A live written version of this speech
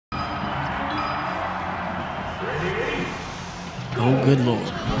Oh, good lord.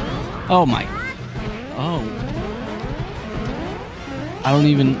 Oh my. Oh. I don't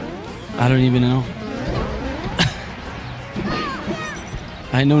even know.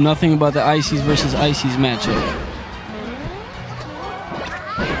 I know nothing about the Ices versus Ices matchup.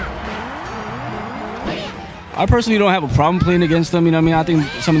 I personally don't have a problem playing against them. You know what I mean? I think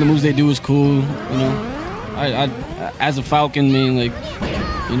some of the moves they do is cool. You know, I as a Falcon, man, like,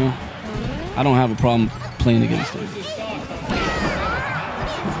 you know, I don't have a problem playing against them.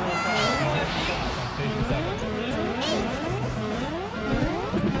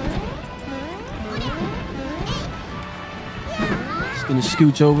 Just gonna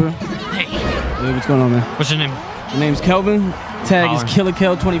scooch over. Hey. Hey, what's going on, man? What's your name? My name's Kelvin. Tag is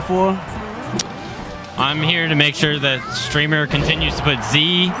KillerKel24. I'm here to make sure that streamer continues to put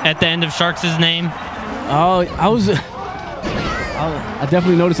Z at the end of Sharkz' name. Oh, I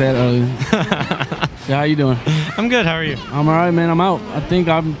definitely noticed that earlier. So how you doing? I'm good. How are you? I'm all right, man. I'm out.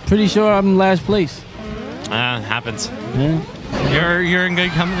 I'm pretty sure I'm last place. Happens. Yeah. You're in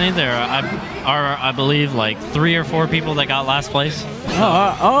good company. There are, I believe, like 3 or 4 people that got last place. You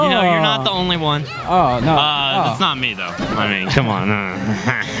know, you're not the only one. Oh no. That's not me though. I mean, come on.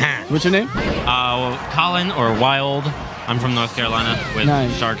 What's your name? Colin or Wild. I'm from North Carolina with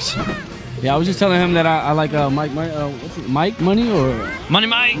Sharkz. Yeah, I was just telling him that I like Mike. What's it? Mike Money or Money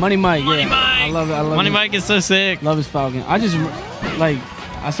Mike? Money Mike. Money Yeah. Mike. I love it. Money Mike is so sick. Love his Falcon. I just like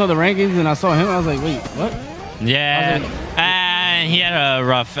I saw the rankings and I saw him. I was like, wait, what? Yeah. He had a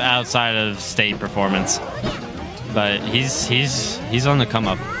rough outside of state performance, but he's on the come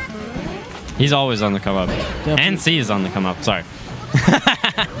up. He's always on the come up. Definitely. NC is on the come up. Sorry.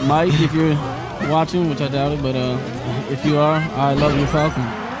 Mike, if you're watching, which I doubt it, but if you are, I love your Falcon.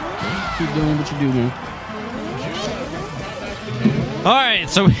 Keep doing what you do, man. All right,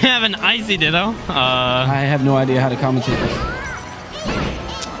 so we have an Icy Ditto. I have no idea how to commentate this.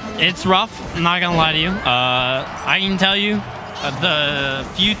 It's rough. I'm not gonna lie to you. I can tell you the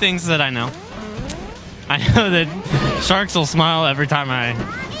few things that I know. I know that Sharkz will smile every time I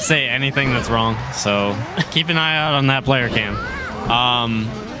say anything that's wrong, so keep an eye out on that player cam.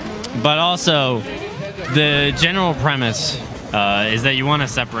 But also, the general premise is that you want to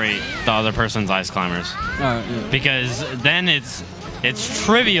separate the other person's ice climbers, Yeah. because then it's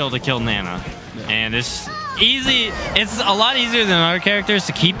trivial to kill Nana, and it's easy. It's a lot easier than other characters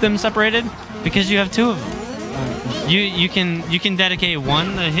to keep them separated because you have 2 of them. You can dedicate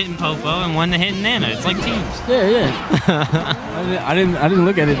one to hitting Popo and one to hitting Nana. It's like teams. Yeah. I didn't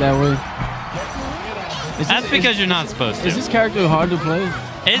look at it that way. That's because you're not supposed to. Is this character hard to play?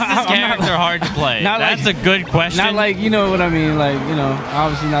 Is this character hard to play? That's a good question. Not like, you know what I mean, like, you know,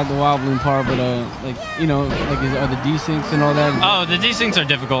 obviously not the wobbling part, but like, you know, like are the desyncs and all that? Oh, the desyncs are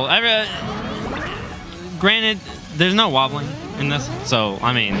difficult. Granted, there's no wobbling in this, so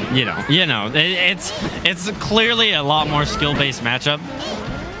I mean, you know, it's clearly a lot more skill-based matchup,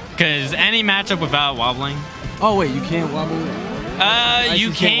 because any matchup without wobbling. Oh wait, you can't wobble.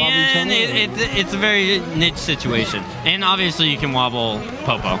 You can. It's a very niche situation, and obviously you can wobble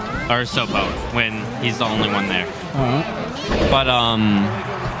Popo or Sopo when he's the only one there. But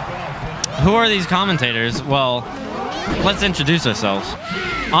who are these commentators? Well, let's introduce ourselves.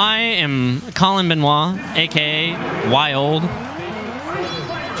 I am Colin Benoit, aka Wild.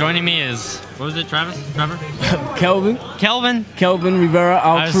 Joining me is, what was it, Trevor? Kelvin Rivera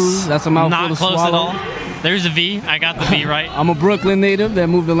Altruz. That's a mouthful not to close swallow. at all. There's a V. I got the V right. I'm a Brooklyn native that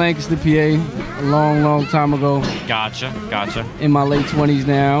moved to Lancaster, PA a long time ago. Gotcha. In my late 20s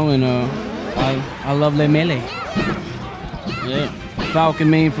now, and I love Le Melee. Yeah. Falcon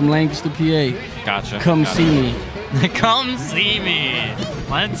main from Lancaster, PA. Gotcha. Come see me. Come see me.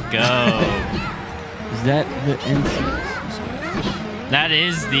 Let's go. Is that the NC? That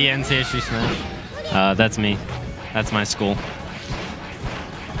is the NCSU Smash. That's me. That's my school.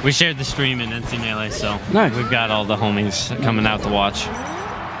 We shared the stream in NC Melee, so nice. We've got all the homies coming out to watch.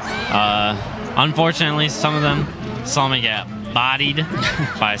 Unfortunately, some of them saw me get bodied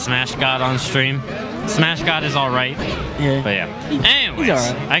by Smash God on stream. Smash God is all right. Yeah. But yeah. Anyways, he's all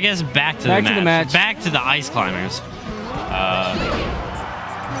right. I guess back to the match. Back to the Ice Climbers.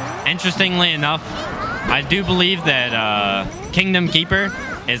 Interestingly enough, I do believe that Kingdom Keeper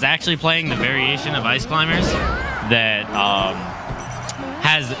is actually playing the variation of Ice Climbers that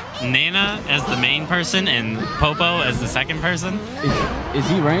has Nana as the main person and Popo as the second person. Is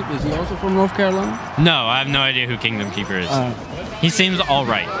he ranked? Is he also from North Carolina? No, I have no idea who Kingdom Keeper is. He seems all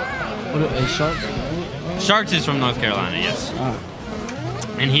right. What is Sharkz? Sharkz is from North Carolina, yes.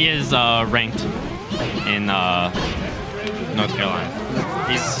 And he is ranked in North Carolina.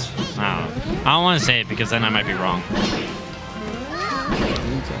 He's, I don't know. I don't want to say it because then I might be wrong.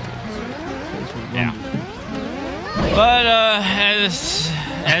 Yeah. But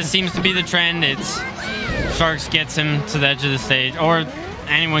as seems to be the trend, it's Sharkz gets him to the edge of the stage, or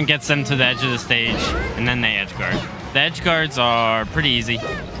anyone gets them to the edge of the stage, and then they edge guard. The edge guards are pretty easy.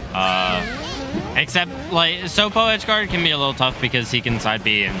 Except, like, Sopo edge guard can be a little tough because he can side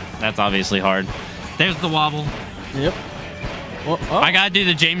B, and that's obviously hard. There's the wobble. Yep. Oh. I gotta do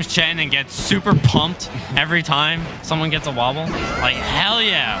the James Chen and get super pumped every time someone gets a wobble. Like, hell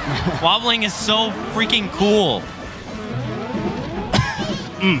yeah. Wobbling is so freaking cool.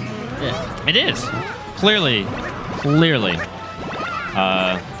 Yeah. It is. Clearly.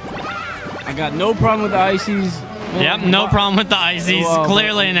 I got no problem with the ices. Yep, no problem with the ices.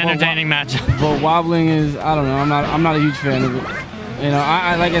 Clearly an entertaining matchup. But wobbling is, I don't know. I'm not a huge fan of it. You know,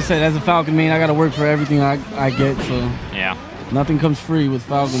 I like I said, as a Falcon main, I got to work for everything I get. So yeah, nothing comes free with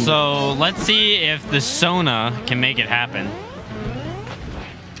Falcon. So let's see if the Sona can make it happen.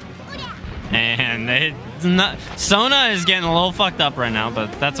 And Sona is getting a little fucked up right now,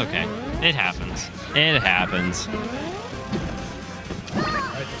 but that's okay. It happens. It happens.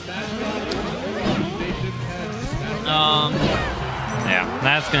 Yeah,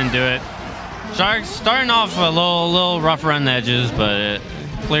 that's gonna do it. Sharkz starting off a little rough around the edges, but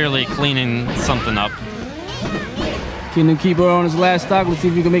clearly cleaning something up. Kingdom Keeper on his last stock. Let's see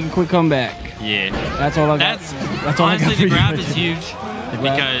if he can make a quick comeback. Yeah, that's all I got. That's all honestly, I got for the grab is huge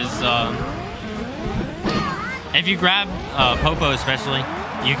because if you grab Popo especially,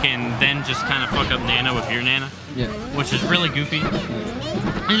 you can then just kind of fuck up Nana with your Nana, which is really goofy.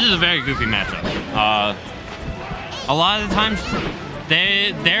 This is a very goofy matchup. A lot of the times,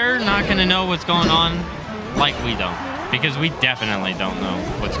 they're not going to know what's going on like we don't. Because we definitely don't know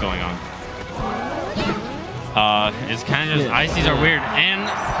what's going on. It's kind of just, ICs are weird. And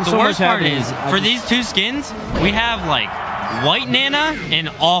the worst part is, for these two skins, we have like white Nana and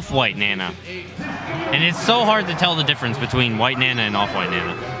off-white Nana. And it's so hard to tell the difference between white Nana and off-white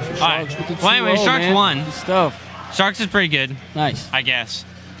Nana. Alright, well anyway, Sharkz won. Sharkz is pretty good. Nice. I guess.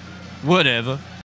 Whatever.